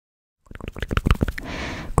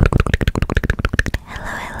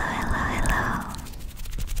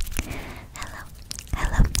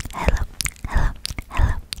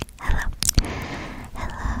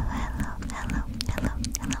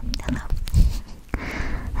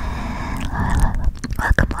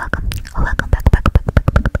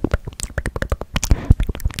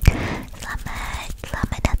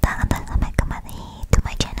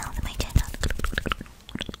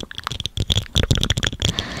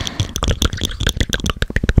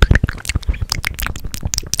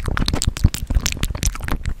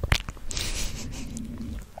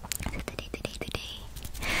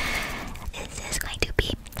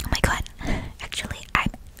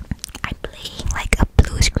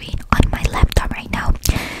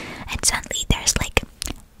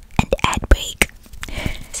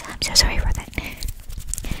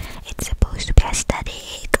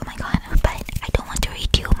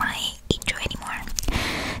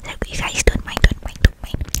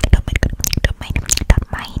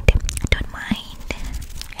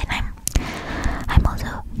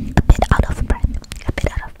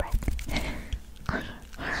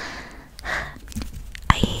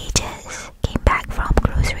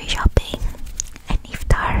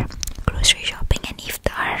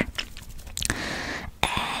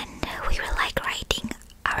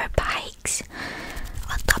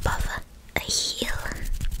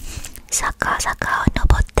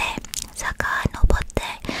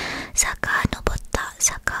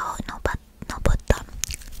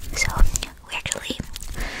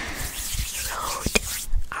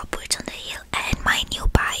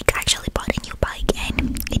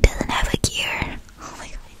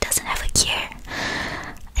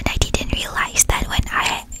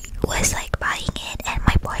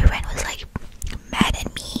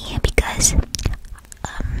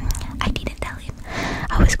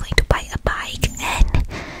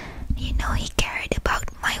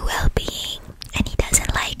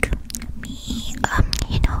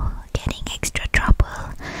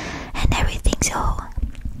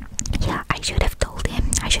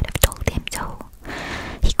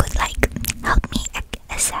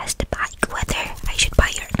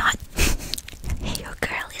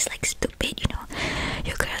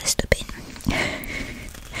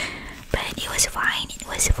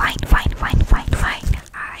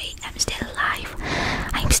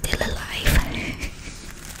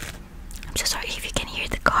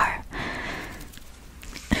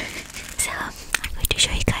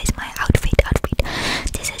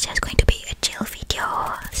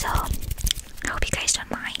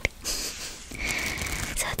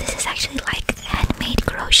this is actually like handmade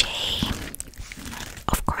crochet.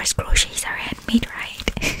 Of course, crochets are handmade, right?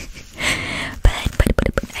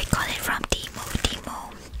 but I got it from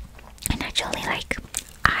Timo. And actually, like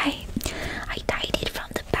I tied it from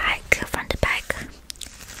the back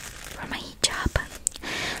for my hijab.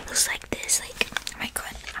 Looks like this. Like, oh my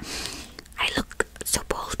god, I look so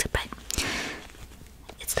bold, but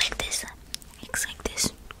it's like this. It's like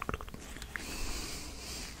this.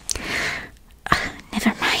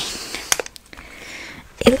 Never mind.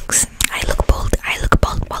 I look bold. I look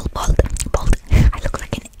bold. I look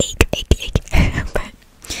like an egg. But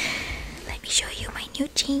let me show you my new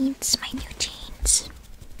jeans. My new jeans.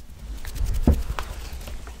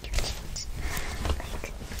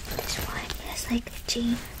 Like this one has like a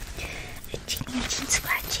jean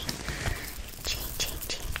scratching. Jean.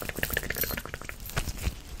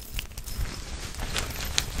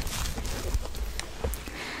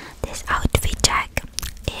 This outfit tag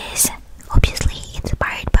is obviously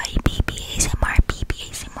inspired by BB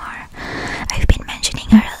ASMR. I've been mentioning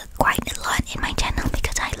her quite a lot in my channel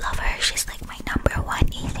because I love her. She's like my number one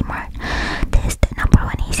ASMR. This is the number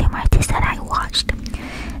one ASMR artist that I watched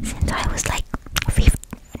since I was like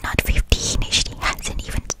not 15. She hasn't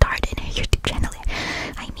even started her YouTube channel.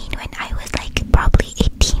 I mean,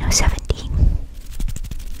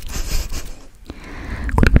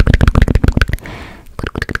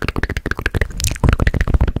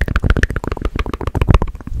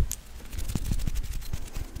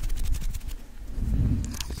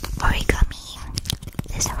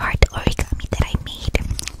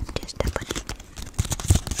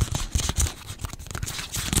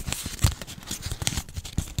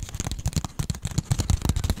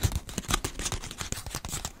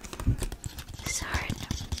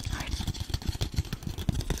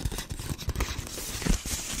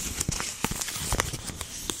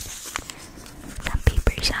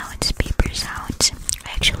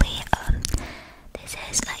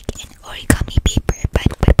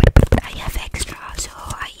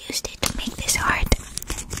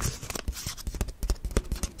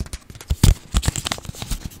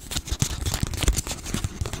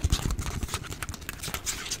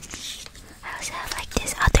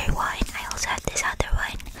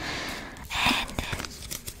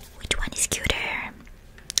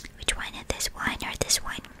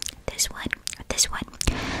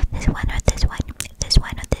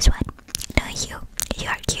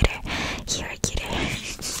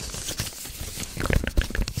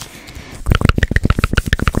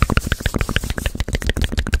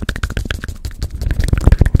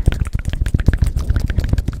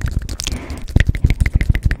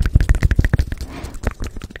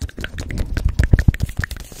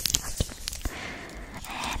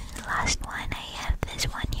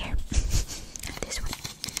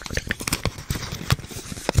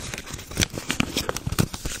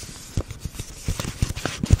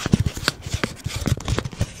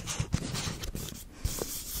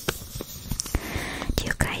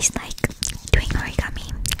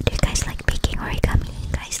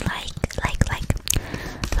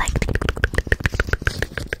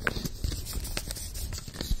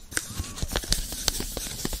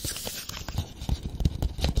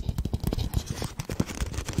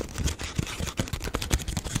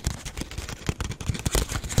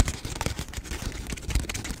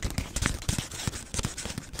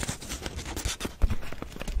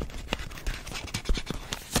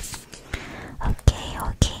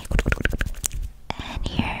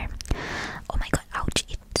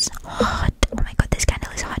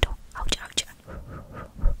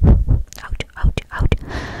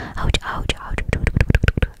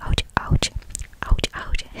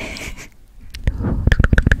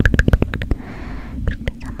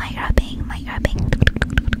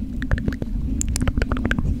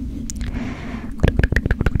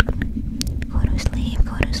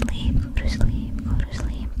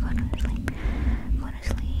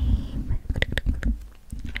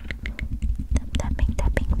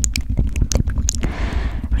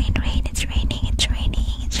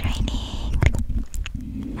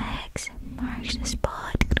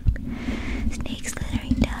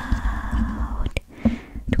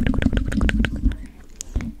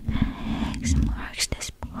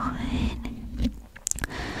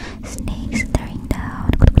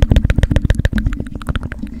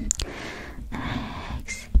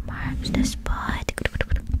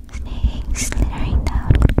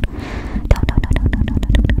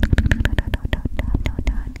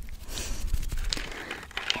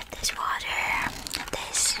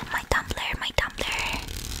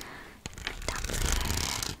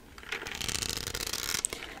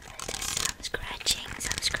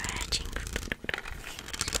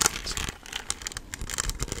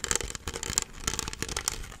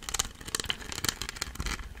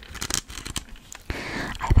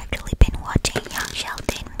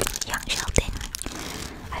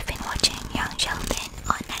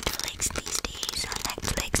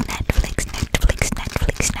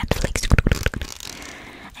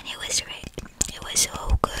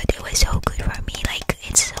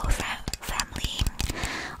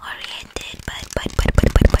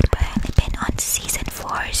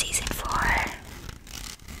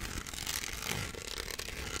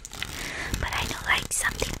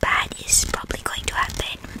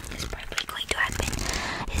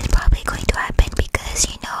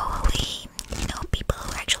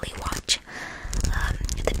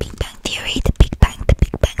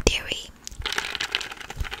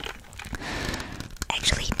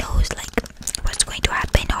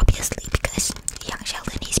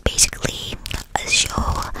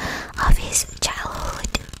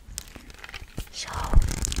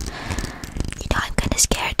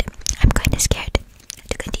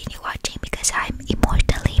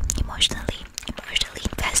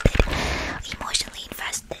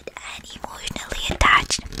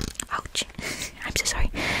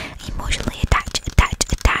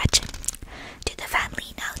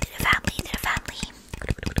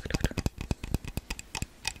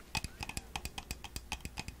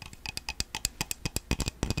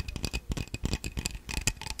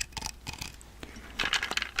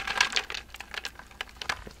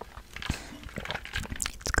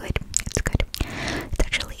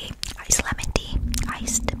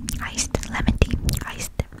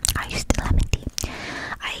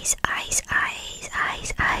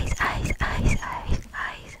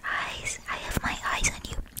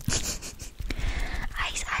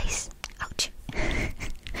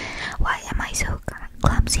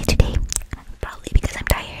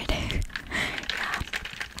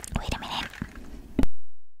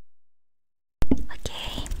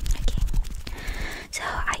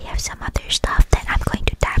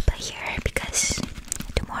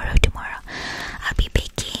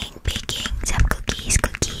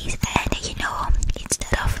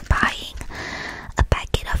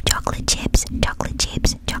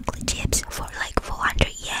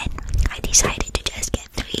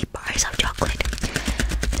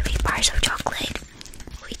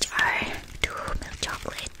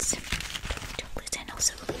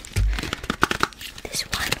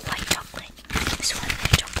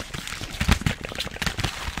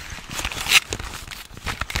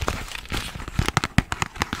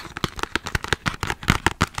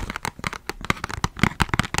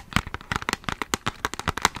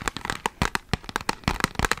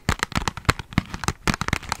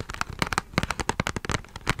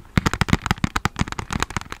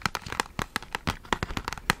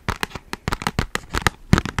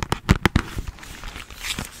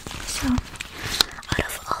 So out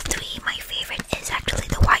of all three, my favorite is actually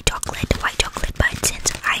the white chocolate. But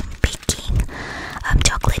since I'm baking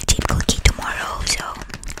chocolate chip cookie tomorrow, so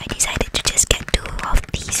I decided to just get two of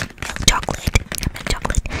these milk chocolate, and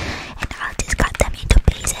I'll just cut them into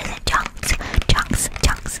pieces and chunks. And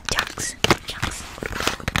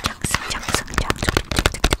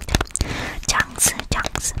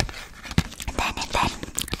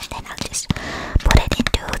then I'll just put it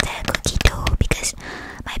into the cookie dough, because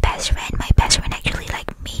my best friend actually like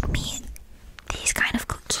made me these kind of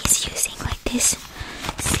cookies using like this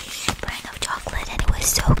brand of chocolate, and it was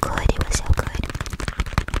so good.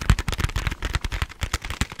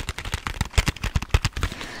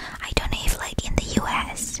 I don't know if like in the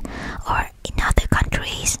US or in other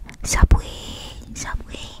countries, Subway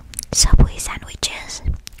sandwiches.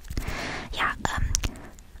 Yeah,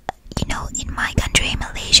 in my country,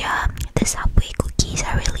 Malaysia, the Subway cookies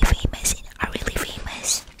are really famous.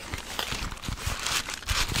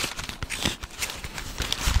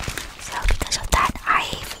 So because of that,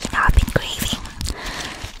 I've been craving.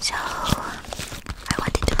 So I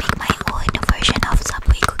wanted to make my own version of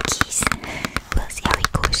Subway cookies. We'll see how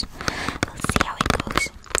it goes.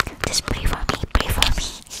 Just pray for me.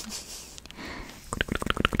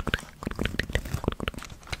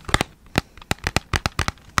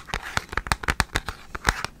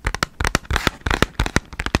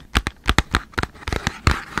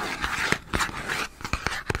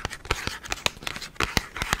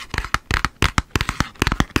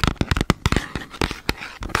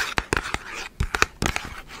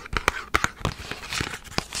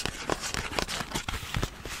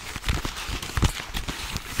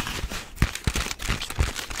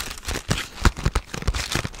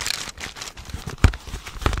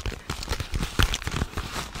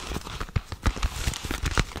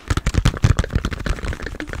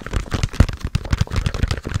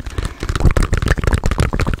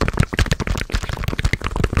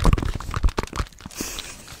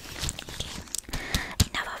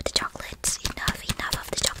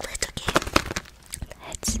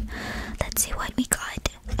 Let's see what we got.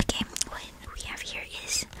 Okay, what we have here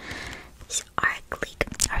is acrylic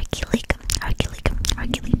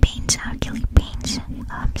paints,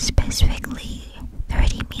 specifically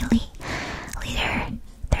 30 milliliter,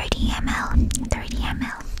 30 ml,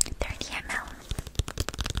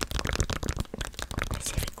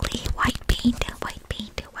 specifically white paint.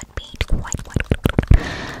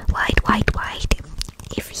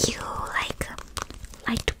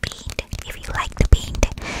 If you like to paint,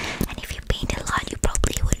 and if you paint a lot, you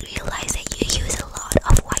probably would realize that you use a lot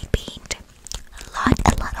of white paint. A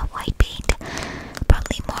lot of white paint.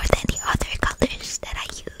 Probably more than the other colors that I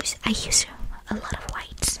use. I use a lot of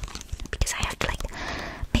whites because I have to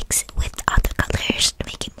mix with other colors to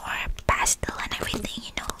make it more pastel and everything,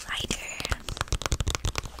 lighter.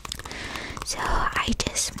 So I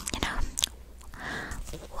just,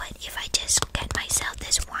 what if I just get myself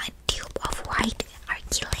this one tube of white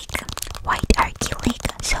acrylic,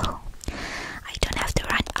 so I don't have to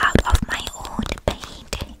run out of my own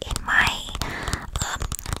paint in my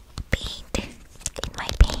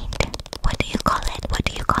what do you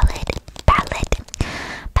call it? Palette,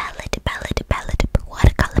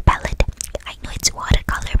 watercolor palette. I know it's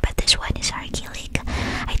watercolor, but this one is acrylic.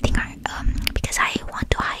 I think because I want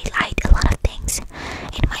to highlight a lot of things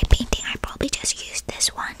in my painting, I probably just use this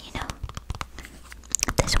one,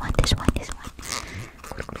 this one.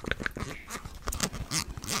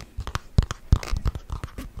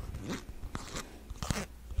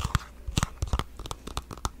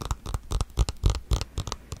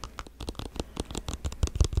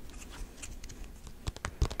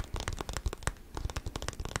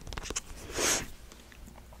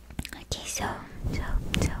 Okay, so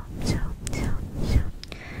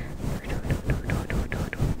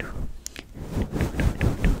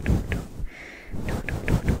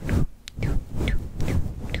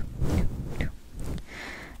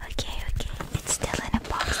okay, it's still in a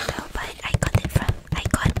box though, but I got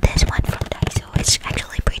this one from Daiso. It's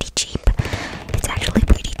actually pretty cheap.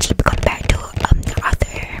 Compared to the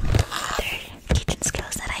other kitchen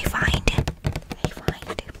skills that I find.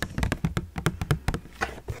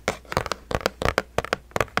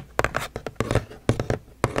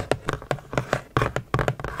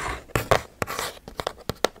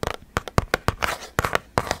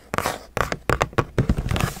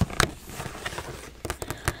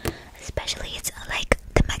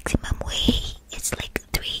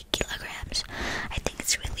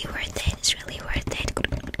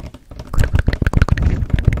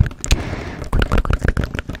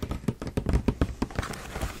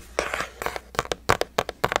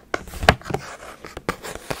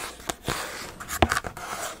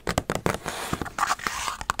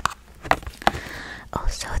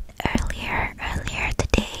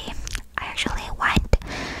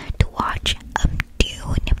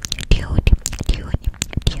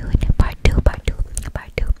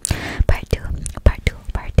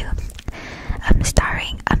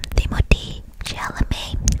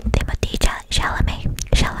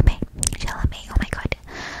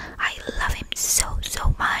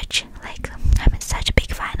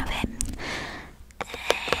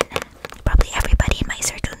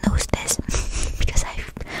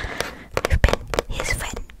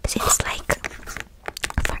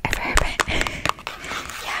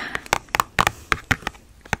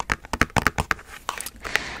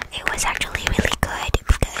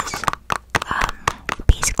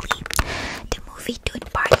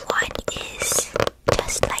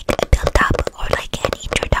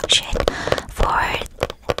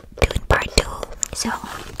 So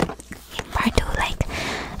in part 2, like,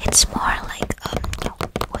 it's more like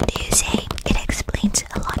what do you say? It explains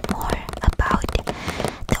a lot more about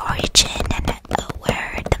the origin and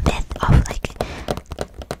where the myth of like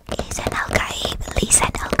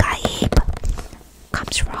Lisan al-Gaib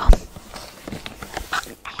comes from,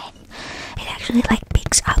 and it actually like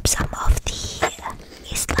picks up some of the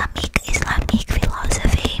Islamic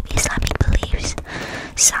philosophy, Islamic beliefs,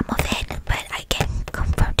 some of it, but I can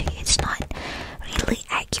confirm to you it's not really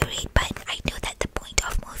accurate. But I know that the point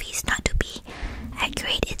of movie is not to be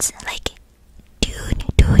accurate. It's like Dune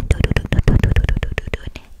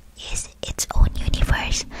is its own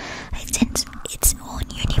universe. It's in its own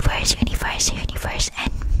universe,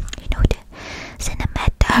 and you know the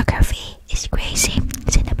cinematography is crazy.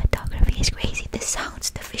 The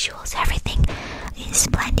sounds, the visuals, everything is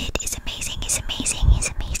splendid. It's amazing.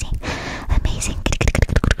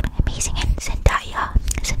 And Zendaya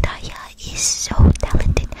is so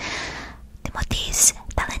talented. Timothy is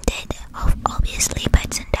talented, obviously, but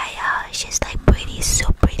Zendaya is just like pretty,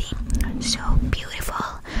 so beautiful.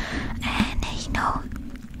 And you know,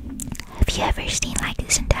 have you ever seen like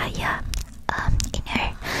Zendaya in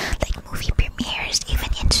her like movie premieres, even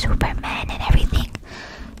in Superman and everything?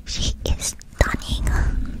 She is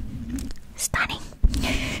stunning.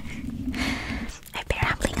 I've been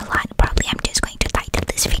rambling a lot. Probably I'm just going to title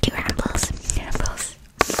this video Rambles.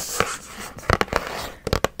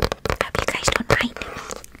 Hope you guys don't mind.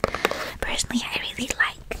 Personally, I really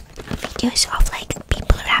like videos of like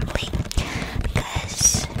people rambling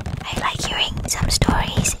because I like hearing some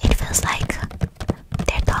stories. It feels like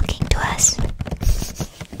they're talking to us.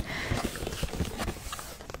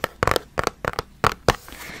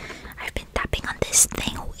 I've been tapping on this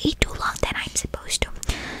thing way too long than I'm supposed to.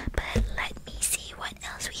 But let me see what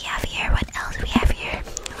else we have here.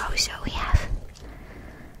 Oh, so we have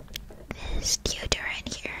this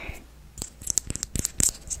deodorant here.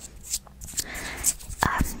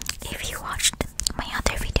 If you watched my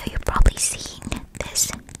other video, you've probably seen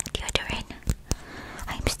this deodorant.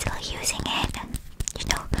 I'm still using it. You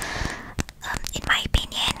know, in my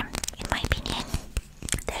opinion,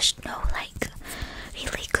 there's no like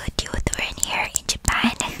really good deodorant here in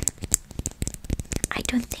Japan. I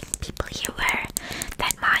don't think people here wear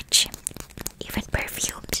that much. Even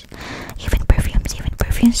perfumes.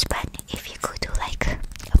 But if you go to like a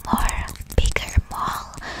more bigger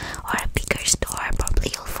mall or a bigger store,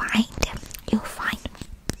 probably you'll find them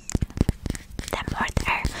more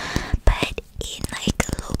there. But in like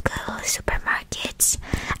local supermarkets,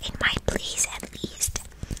 in my place at least,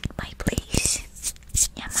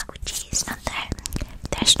 Yamaguchi is not there.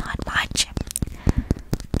 There's not much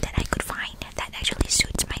that I could find that actually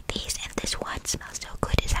suits my taste, and this one smells so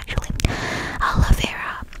good. It's actually aloe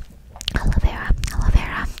vera.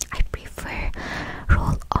 I prefer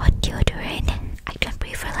roll-on deodorant. I don't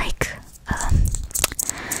prefer like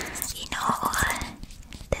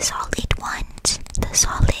the solid ones. I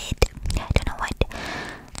don't know what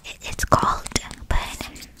it's called, but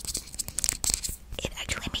it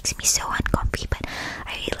actually makes me so uncomfy. But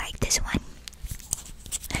I really like this one.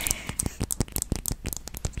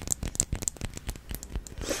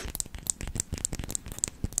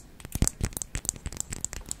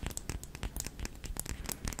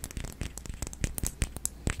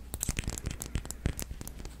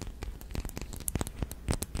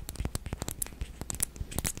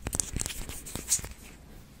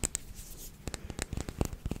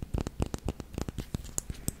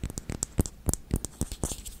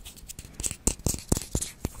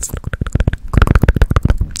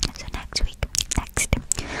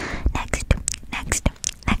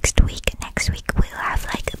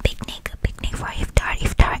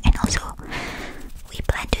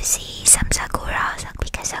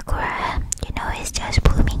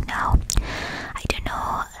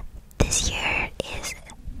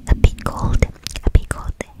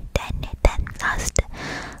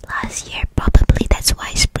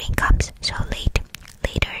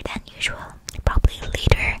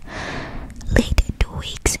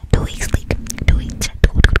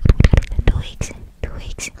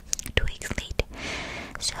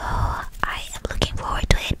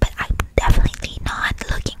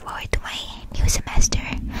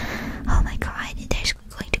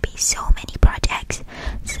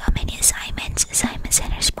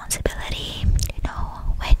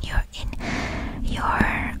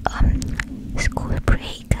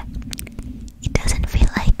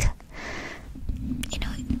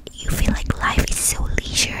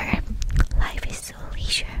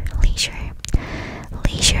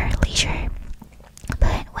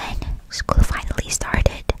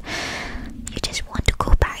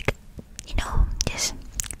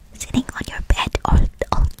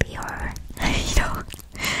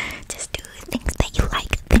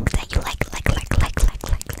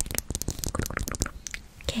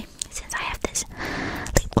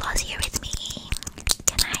 glossier with